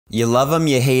You love them,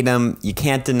 you hate them, you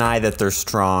can't deny that they're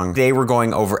strong. Today we're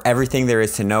going over everything there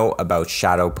is to know about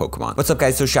Shadow Pokemon. What's up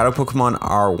guys, so Shadow Pokemon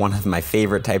are one of my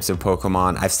favorite types of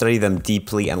Pokemon. I've studied them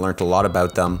deeply and learned a lot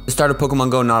about them. At the start of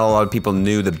Pokemon Go, not a lot of people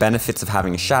knew the benefits of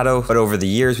having a Shadow, but over the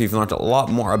years we've learned a lot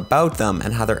more about them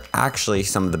and how they're actually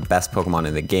some of the best Pokemon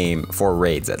in the game, for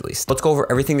raids at least. Let's go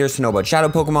over everything there is to know about Shadow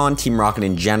Pokemon, Team Rocket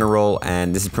in general,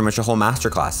 and this is pretty much a whole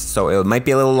masterclass. So it might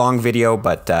be a little long video,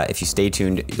 but if you stay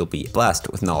tuned, you'll be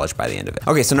blessed with knowledge by the end of it.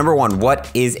 Okay, so number one, what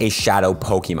is a Shadow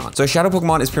Pokemon? So a Shadow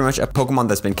Pokemon is pretty much a Pokemon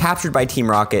that's been captured by Team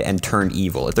Rocket and turned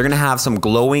evil. They're gonna have some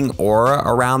glowing aura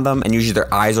around them, and usually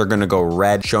their eyes are gonna go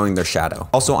red, showing their shadow.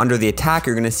 Also under the attack,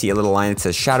 you're gonna see a little line that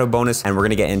says Shadow Bonus, and we're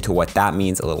gonna get into what that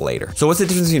means a little later. So what's the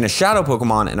difference between a Shadow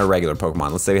Pokemon and a regular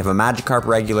Pokemon? Let's say we have a Magikarp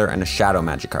regular and a Shadow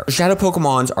Magikarp. So Shadow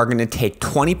Pokemons are gonna take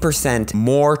 20%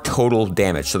 more total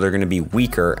damage, so they're gonna be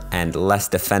weaker and less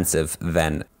defensive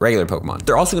than regular Pokemon.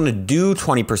 They're also gonna do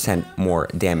 20% more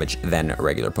damage than a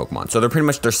regular Pokemon. So they're pretty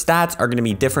much, their stats are gonna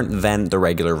be different than the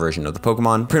regular version of the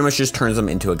Pokemon. Pretty much just turns them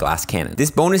into a glass cannon. This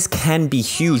bonus can be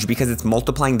huge because it's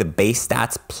multiplying the base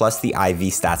stats plus the IV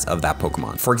stats of that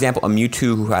Pokemon. For example, a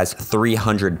Mewtwo who has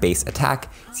 300 base attack,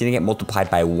 it's gonna get multiplied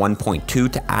by 1.2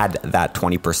 to add that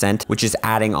 20%, which is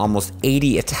adding almost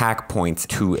 80 attack points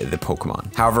to the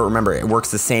Pokemon. However, remember, it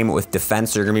works the same with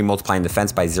defense, so you're gonna be multiplying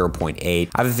defense by 0.8.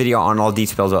 I have a video on all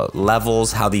details about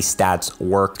levels, how these stats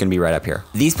work, gonna be right up here.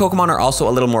 These Pokemon are also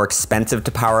a little more expensive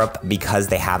to power up because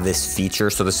they have this feature.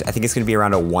 So this, I think it's gonna be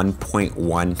around a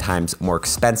 1.1 times more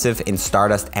expensive in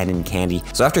Stardust and in Candy.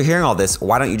 So after hearing all this,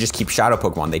 why don't you just keep Shadow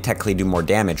Pokemon? They technically do more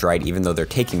damage, right? Even though they're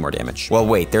taking more damage. Well,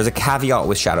 wait, there's a caveat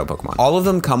with Shadow Pokemon. All of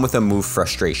them come with a move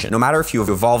Frustration. No matter if you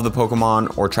evolve the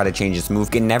Pokemon or try to change its move,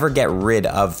 you can never get rid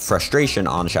of Frustration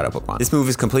on Shadow Pokemon. This move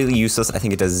is completely useless. I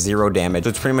think it does 0 damage. So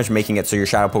it's pretty much making it so your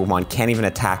Shadow Pokemon can't even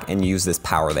attack and use this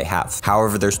power they have.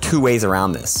 However, there's 2 ways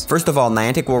around this. First of all,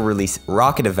 Niantic will release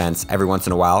rocket events every once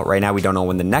in a while. Right now, we don't know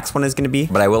when the next one is going to be,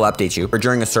 but I will update you. Or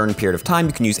during a certain period of time,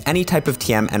 you can use any type of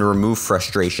TM and remove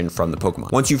Frustration from the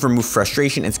Pokemon. Once you've removed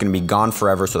Frustration, it's going to be gone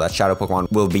forever, so that Shadow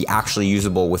Pokemon will be actually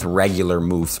usable with regular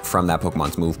moves from that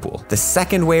Pokemon's move pool. The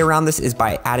second way around this is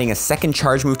by adding a second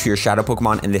charge move to your Shadow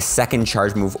Pokemon, and this second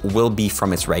charge move will be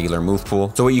from its regular move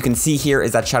pool. So what you can see here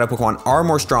is that Shadow Pokemon are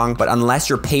more strong, but unless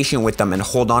you're patient with them and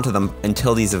hold on to them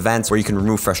until these events where you can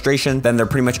remove Frustration, then they're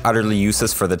pretty much utterly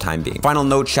useless for the time being. Final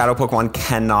note, Shadow Pokemon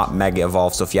cannot Mega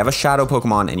Evolve, so if you have a Shadow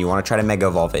Pokemon and you want to try to Mega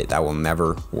Evolve it, that will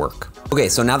never work. Okay,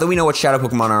 so now that we know what Shadow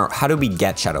Pokemon are, how do we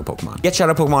get Shadow Pokemon? Get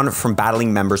Shadow Pokemon from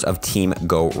battling members of Team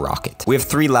Go Rocket. We have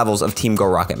 3 levels of Team Go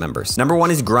Rocket members. Number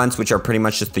 1 is Grunts, which are pretty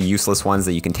much just the useless ones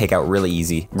that you can take out really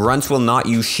easy. Grunts will not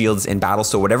use shields in battle,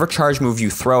 so whatever charge move you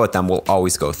throw at them will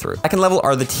always go through. Second level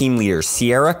are the team leaders,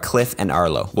 Sierra, Cliff, and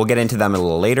Arlo. We'll get into them a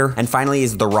little later. And finally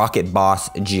is the Rocket boss,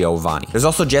 Giovanni. There's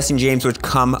also Jess and James, which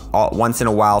come once in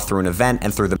a while through an event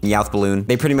and through the Meowth balloon.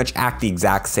 They pretty much act the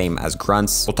exact same as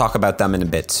Grunts. We'll talk about them in a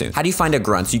bit soon. How do you find a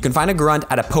Grunt? So you can find a Grunt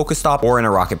at a Pokestop or in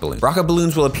a Rocket balloon. Rocket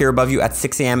balloons will appear above you at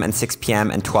 6 a.m. and 6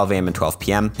 p.m. and 12 a.m. and 12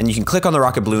 p.m. and you can click on the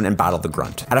Rocket balloon and battle the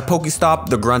Grunt. At a Pokestop,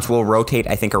 the Grunts will rotate,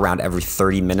 I think, around every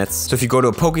 30 minutes. So if you go to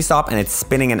a Pokestop and it's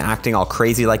spinning and acting all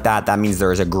crazy like that, that means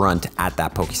there is a Grunt at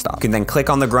that Pokestop. You can then click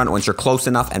on the Grunt once you're close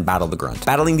enough and battle the Grunt.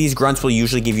 Battling these Grunts will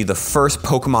usually give you the first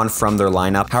Pokemon from their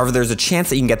lineup. However, there's a chance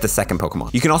that you can get the second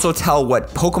Pokemon. You can also tell what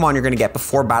Pokemon you're going to get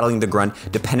before battling the Grunt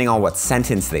depending on what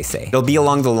sentence they say. It'll be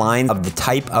along the line of the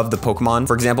type of the Pokemon.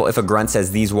 For example, if a Grunt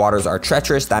says these waters are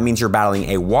treacherous, that means you're battling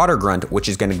a Water Grunt, which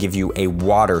is going to give you a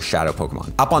Water Shadow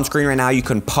Pokemon. Up on screen right now, you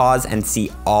can pause and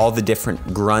see all the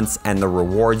different Grunts and the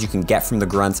rewards you can get from the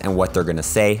Grunts and what they're going to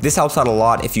say. This helps out a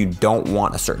lot if you don't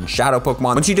want a certain Shadow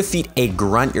Pokemon. Once you defeat a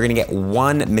Grunt, you're going to get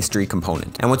 1 mystery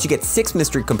component. And once you get 6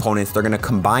 mystery components, they're going to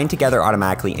combine together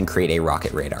automatically and create a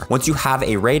Rocket Radar. Once you have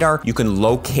a radar, you can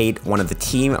locate one of the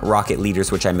Team Rocket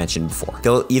leaders, which I mentioned before.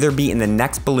 They'll either be in the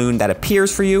next balloon that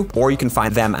appears for you, or you can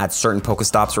find them at certain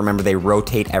Pokestops. Remember, they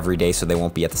rotate every day, so they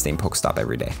won't be at the same Pokestop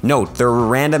every day. Note, they're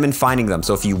random in finding them.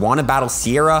 So if you want to battle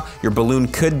Sierra, your balloon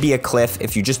could be a Cliff.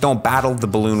 If you just don't battle the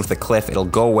balloon with a Cliff, it'll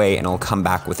go away and it'll come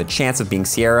back with a chance of being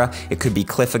Sierra. It could be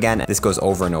Cliff again. This goes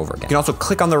over and over again. You can also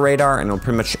click on the radar and it'll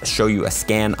pretty much show you a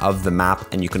scan of the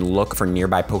map, and you can look for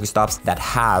nearby Pokestops that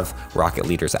have Rocket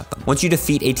leaders at them. Once you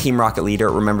defeat a Team Rocket leader,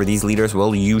 remember these leaders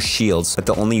will use shields, but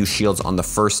they'll only use shields on the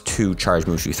first 2 charge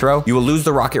moves you throw. You will lose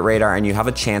the Rocket radar and you have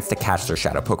a chance to catch their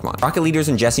Shadow Pokemon. Rocket leaders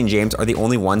and Jesse and James are the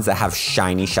only ones that have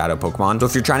shiny Shadow Pokemon. So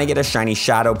if you're trying to get a shiny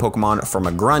Shadow Pokemon from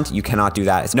a Grunt, you cannot do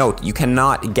that. Note, you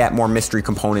cannot get more mystery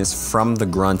components from the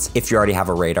Grunts if you already have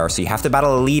a radar. So you have to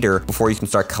battle a leader before you can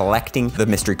start collecting the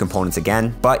mystery components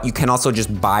again. But you can also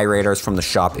just buy radars from the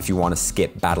shop if you want to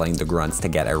skip battling battling the grunts to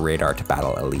get a radar to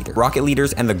battle a leader. Rocket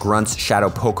leaders and the grunts Shadow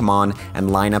Pokemon and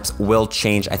lineups will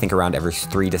change, I think, around every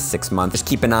 3 to 6 months. Just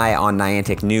keep an eye on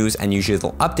Niantic News, and usually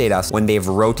they'll update us when they've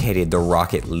rotated the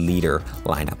Rocket leader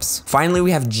lineups. Finally,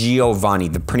 we have Giovanni,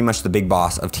 pretty much the big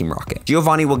boss of Team Rocket.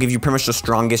 Giovanni will give you pretty much the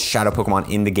strongest Shadow Pokemon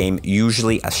in the game,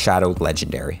 usually a Shadow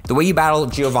Legendary. The way you battle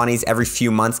Giovanni is every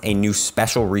few months a new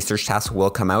special research task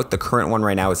will come out. The current one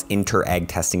right now is Inter-Egg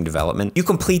Testing Development. You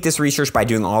complete this research by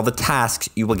doing all the tasks,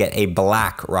 you will get a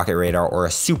black Rocket Radar or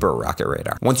a Super Rocket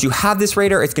Radar. Once you have this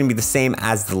radar, it's going to be the same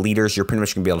as the leaders. You're pretty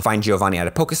much going to be able to find Giovanni at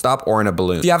a Pokestop or in a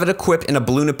balloon. If you have it equipped and a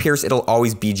balloon appears, it'll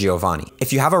always be Giovanni.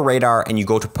 If you have a radar and you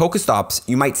go to Pokestops,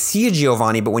 you might see a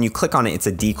Giovanni, but when you click on it, it's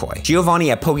a decoy.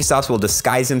 Giovanni at Pokestops will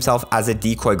disguise himself as a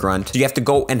decoy grunt. So you have to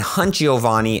go and hunt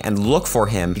Giovanni and look for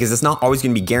him, because it's not always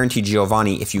going to be guaranteed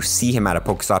Giovanni if you see him at a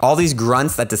Pokestop. All these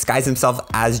grunts that disguise themselves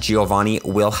as Giovanni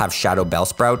will have Shadow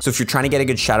Bellsprout. So if you're trying to get a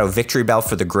good Shadow Victory Bell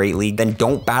for the Great League, then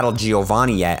don't battle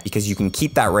Giovanni yet, because you can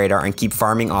keep that radar and keep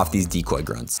farming off these decoy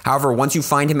grunts. However, once you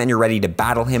find him and you're ready to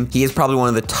battle him, he is probably one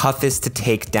of the toughest to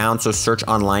take down, so search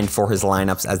online for his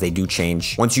lineups as they do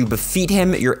change. Once you defeat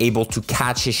him, you're able to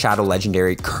catch his Shadow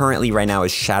Legendary. Currently right now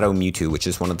is Shadow Mewtwo, which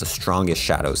is one of the strongest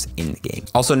shadows in the game.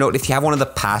 Also note, if you have one of the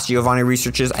past Giovanni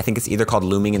researches, I think it's either called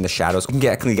Looming in the Shadows, you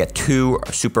can get 2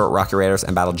 Super Rocket Raiders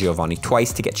and battle Giovanni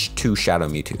twice to get 2 Shadow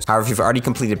Mewtwo's. However, if you've already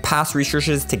completed past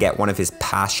researches to get one of his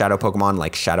past Shadow Pokemon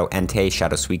like Shadow Entei,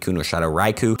 Shadow Suicune, or Shadow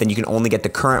Raikou, then you can only get the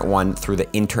current one through the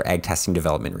Inter-Egg Testing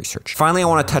Development research. Finally, I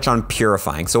want to touch on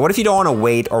Purifying. So what if you don't want to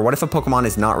wait, or what if a Pokemon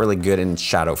is not really good in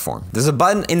Shadow form? There's a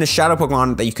button in the Shadow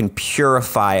Pokemon that you can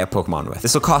purify a Pokemon with.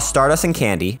 This will cost Stardust and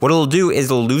Candy. What it'll do is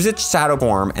it'll lose its Shadow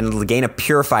form and it'll gain a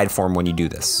purified form when you do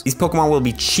this. These Pokemon will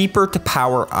be cheaper to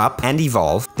power up and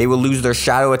evolve. They will lose their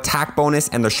Shadow attack bonus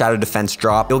and their Shadow defense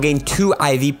drop. They'll gain 2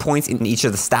 IV points in each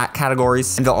of the stat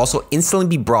categories, and they'll also instantly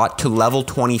be brought to level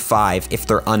 25 if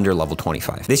they're under level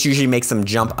 25. This usually makes them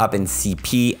jump up in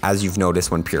CP, as you've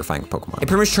noticed when purifying Pokemon. It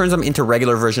pretty much turns them into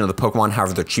regular version of the Pokemon,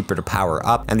 however they're cheaper to power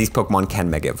up, and these Pokemon can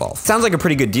Mega Evolve. Sounds like a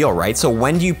pretty good deal, right? So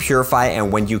when do you purify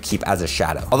and when do you keep as a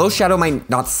Shadow? Although Shadow might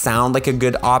not sound like a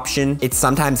good option, it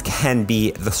sometimes can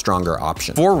be the stronger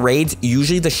option. For raids,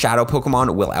 usually the Shadow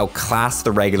Pokemon will outclass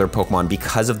the regular Pokemon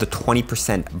because of the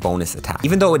 20% bonus attack.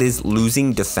 Even though it is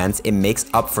losing defense, it makes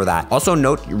up for that. Also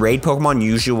note, raid Pokemon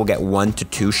usually will get 1 to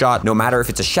 2 shot. No matter if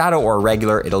it's a Shadow or a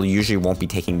regular, it'll usually won't be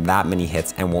taking that many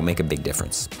hits and won't make a big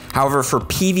difference. However, for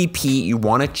PvP, you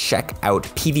want to check out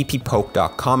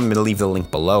pvppoke.com. I'm going to leave the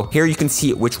link below. Here you can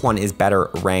see which one is better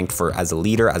ranked for as a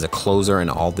leader, as a closer, and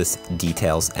all this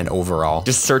details. And overall,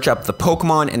 just search up the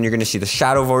Pokemon and you're going to see the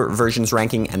Shadow versions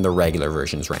ranking and the regular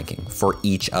versions ranking for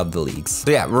each of the leagues.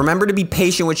 So yeah, remember to be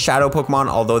patient with Shadow Pokemon,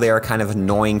 although they are kind of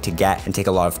annoying to get and take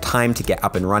a lot of time to get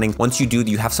up and running. Once you do,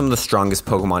 you have some of the strongest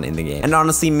Pokemon in the game. And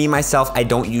honestly, me myself, I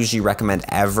don't usually recommend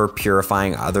ever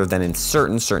purifying other than in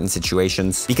certain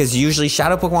situations, because usually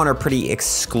Shadow Pokemon are pretty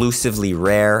exclusively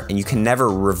rare and you can never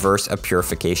reverse a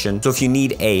purification. So if you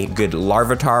need a good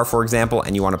Larvitar, for example,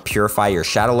 and you want to purify your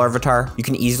Shadow Larvitar, you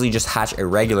can easily just hatch a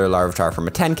regular Larvitar from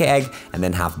a 10k egg and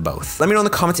then have both. Let me know in the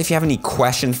comments if you have any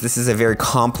questions. This is a very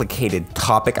complicated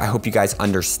topic. I hope you guys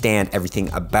understand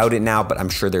everything about it now, but I'm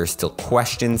sure there's still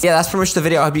questions. Yeah, that's pretty much the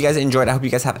video. I hope you guys enjoyed. I hope you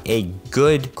guys have a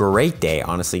great day,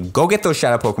 honestly. Go get those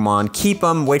Shadow Pokemon, keep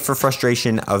them, wait for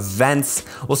frustration events.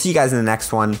 We'll see you guys in the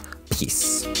next one.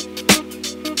 Peace.